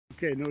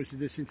Okay, notice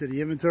addition to the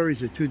inventory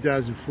is a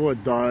 2004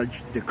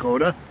 Dodge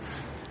Dakota.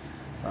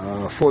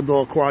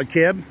 4-door quad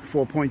cab,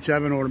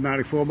 4.7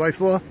 automatic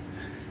 4x4.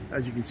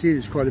 As you can see,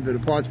 there's quite a bit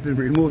of parts been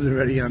removed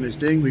already on this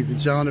thing. We've been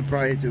selling it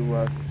prior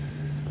to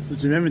put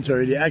some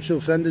inventory. The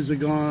actual fenders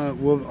are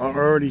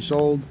already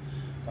sold.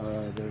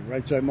 The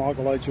right side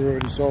marker lights are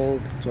already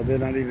sold, so they're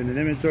not even in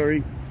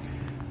inventory.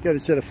 Got a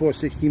set of 4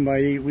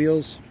 16x8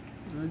 wheels.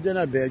 They're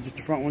not bad, just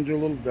the front ones are a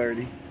little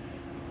dirty.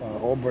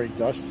 All brake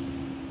dust.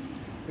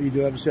 But you do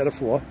have a set of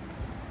 4.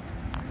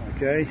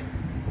 Okay.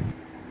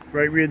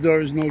 Right rear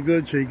door is no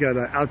good, so you got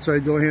an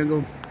outside door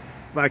handle,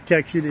 black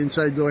textured,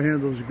 inside door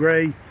handle is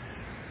gray.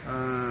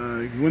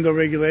 Window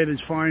regulator is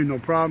fine, no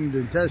problem,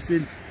 been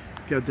tested.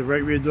 Got the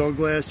right rear door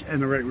glass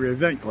and the right rear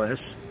vent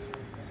glass.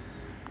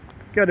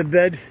 Got a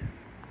bed,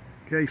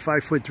 okay,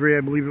 5'3",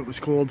 I believe it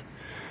was called.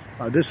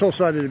 This whole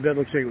side of the bed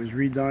looks like it was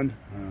redone.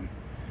 You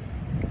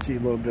can see a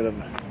little bit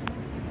of,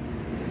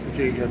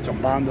 okay, you got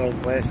some Bondo,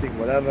 plastic,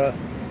 whatever,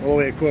 all the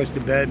way across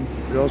the bed.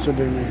 It's also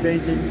been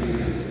repainted.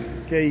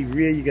 Okay,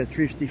 rear you got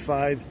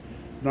 355,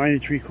 9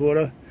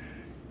 3/4.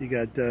 You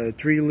got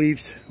 3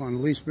 leaves on the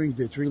leaf springs.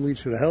 There are 3 leaves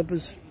for the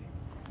helpers.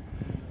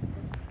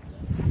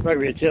 Right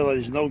rear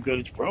taillight is no good,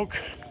 it's broke.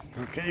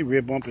 Okay,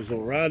 rear bumper is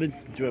all rotted.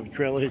 You do have a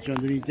trailer hitch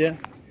underneath there.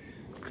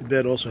 The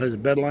bed also has a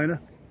bed liner.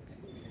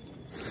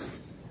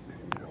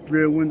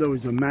 Rear window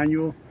is a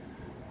manual,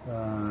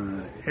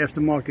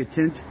 aftermarket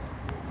tint.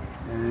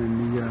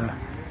 And the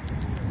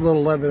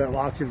little lever that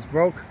locks it is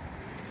broke.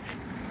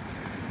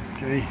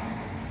 Okay,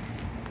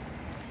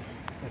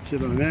 that's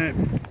it on that.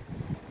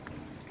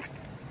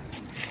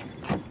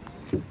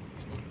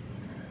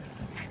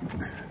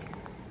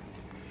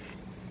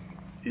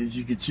 As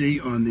you can see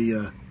on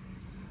the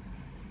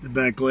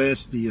back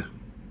glass, I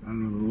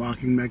don't know, the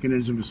locking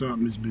mechanism or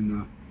something has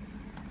been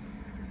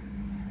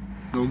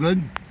no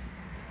good.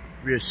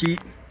 Rear seat,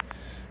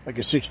 like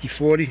a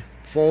 60/40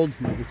 fold.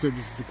 Like I said,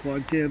 this is the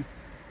quad cab.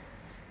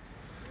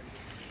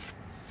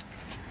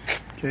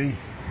 Okay.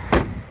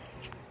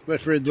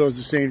 Left rear door is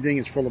the same thing.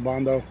 It's full of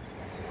Bondo.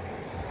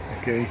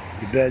 Okay.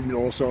 The bed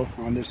also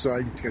on this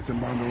side, it's got some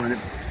Bondo in it.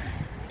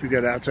 We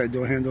got an outside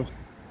door handle.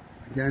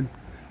 Again,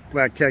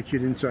 black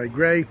textured inside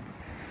gray.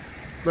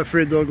 Left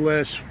rear door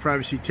glass,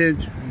 privacy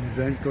tint. And the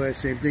vent glass,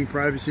 same thing,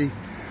 privacy.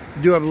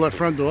 We do have a left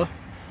front door.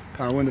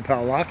 Power window,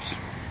 power locks.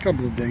 A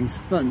couple of things,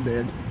 nothing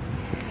bad.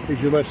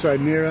 Here's your left side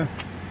mirror.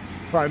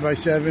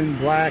 5x7,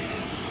 black,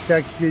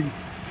 textured,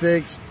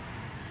 fixed.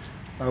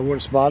 Water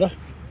spotter.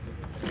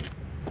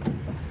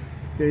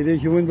 Okay,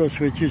 there's your window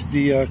switches.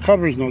 The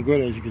cover is no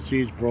good, as you can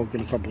see, it's broken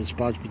in a couple of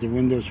spots, but the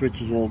window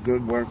switch is all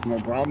good, work, no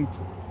problem.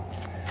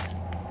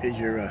 Here's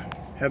your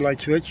headlight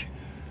switch.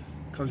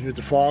 Comes with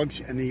the fogs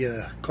and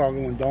the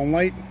cargo and dome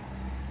light.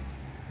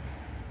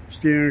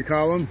 Steering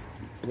column,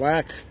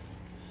 black,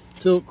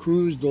 tilt,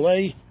 cruise,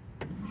 delay.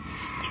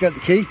 It's got the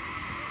key.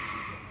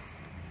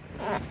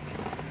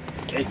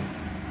 Okay.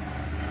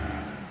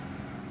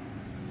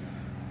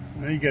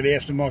 Now you got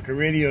aftermarket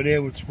radio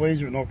there with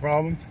displays with no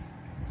problem.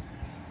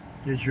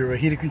 Here's your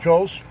heater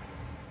controls,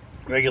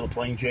 regular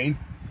plain Jane.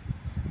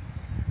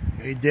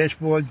 Okay,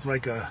 dashboard's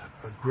like a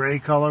gray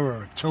color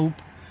or a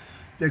taupe.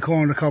 They're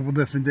calling it a couple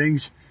different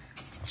things.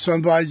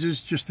 Sun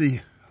visors, just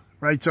the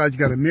right side's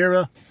got a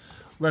mirror.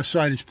 Left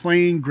side is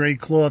plain, gray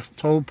cloth,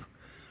 taupe,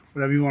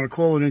 whatever you want to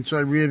call it.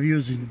 Inside rear view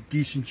is in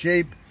decent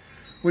shape.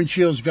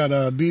 Windshield's got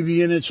a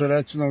BB in it, so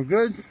that's no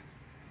good.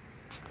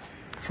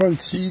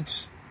 Front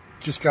seats,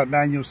 just got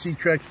manual seat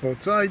tracks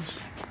both sides.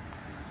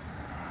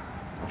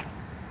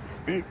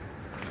 Okay.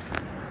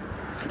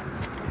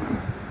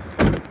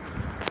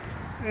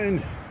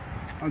 And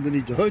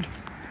underneath the hood,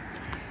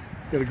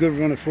 got a good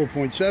run at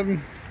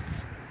 4.7.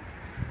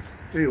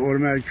 Okay,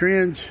 automatic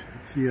trans.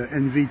 It's the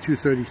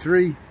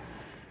NV233.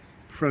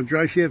 Front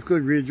drive shaft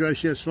good, rear drive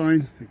shaft's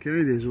fine.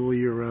 Okay, there's all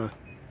your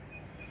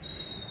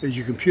there's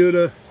your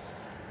computer,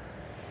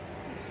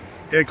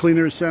 air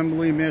cleaner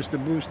assembly, master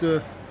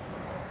booster,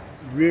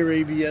 rear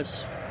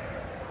ABS.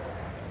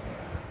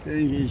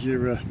 Okay, here's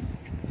your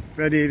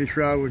radiator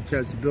shroud, which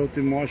has the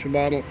built-in Marshall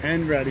bottle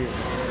and radiator.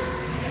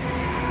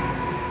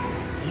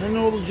 And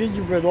all the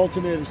gingerbread,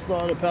 alternator,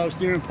 starter, power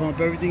steering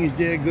pump, everything is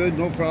there, good,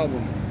 no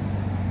problem.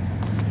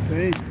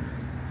 Okay,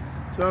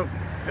 so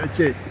that's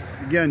it.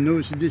 Again,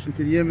 newest addition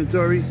to the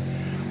inventory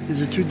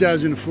is a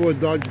 2004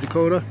 Dodge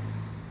Dakota.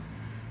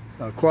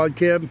 Quad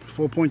cab,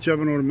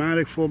 4.7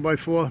 automatic,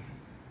 4x4.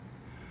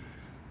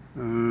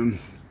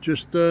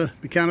 Just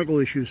mechanical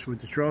issues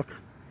with the truck.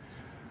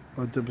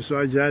 But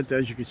besides that,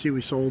 as you can see,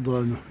 we sold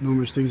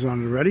numerous things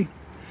on it already.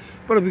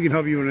 But if we can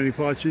help you with any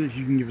parts of it,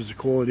 you can give us a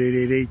call at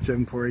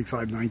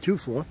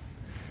 888-748-5924.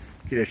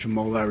 Get extra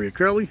Mo, Larry, or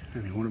Curly.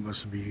 Any one of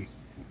us will be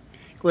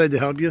glad to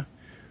help you.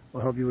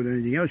 We'll help you with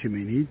anything else you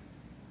may need.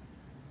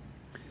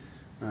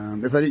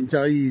 If I didn't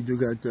tell you, you do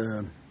got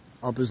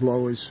uppers,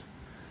 lowers,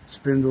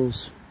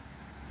 spindles,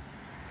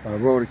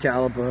 rotor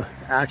caliper,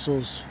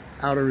 axles,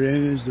 outer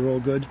inners, they're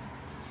all good.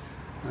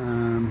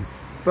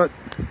 But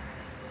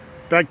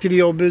back to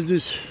the old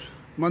business.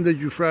 Monday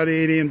through Friday,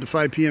 8 a.m. to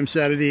 5 p.m.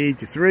 Saturday, 8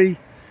 to 3.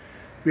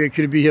 We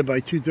could be here by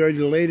 2:30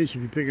 the latest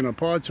if you're picking up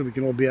parts, so we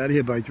can all be out of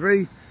here by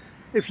 3.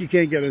 If you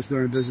can't get us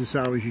during business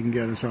hours, you can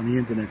get us on the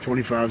internet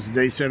 24 hours a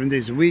day, 7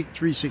 days a week,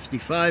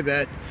 365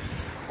 at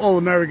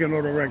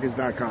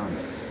allamericanautorecords.com.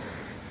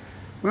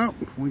 Well,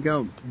 we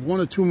got 1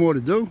 or 2 more to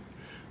do,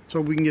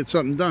 so we can get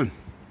something done.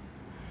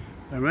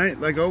 All right,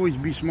 like always,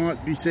 be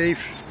smart, be safe,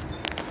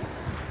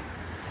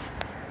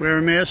 wear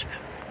a mask,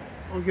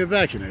 or get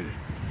vaccinated.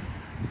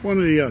 One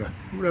or the other,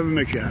 whatever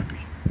makes you happy.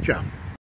 Ciao.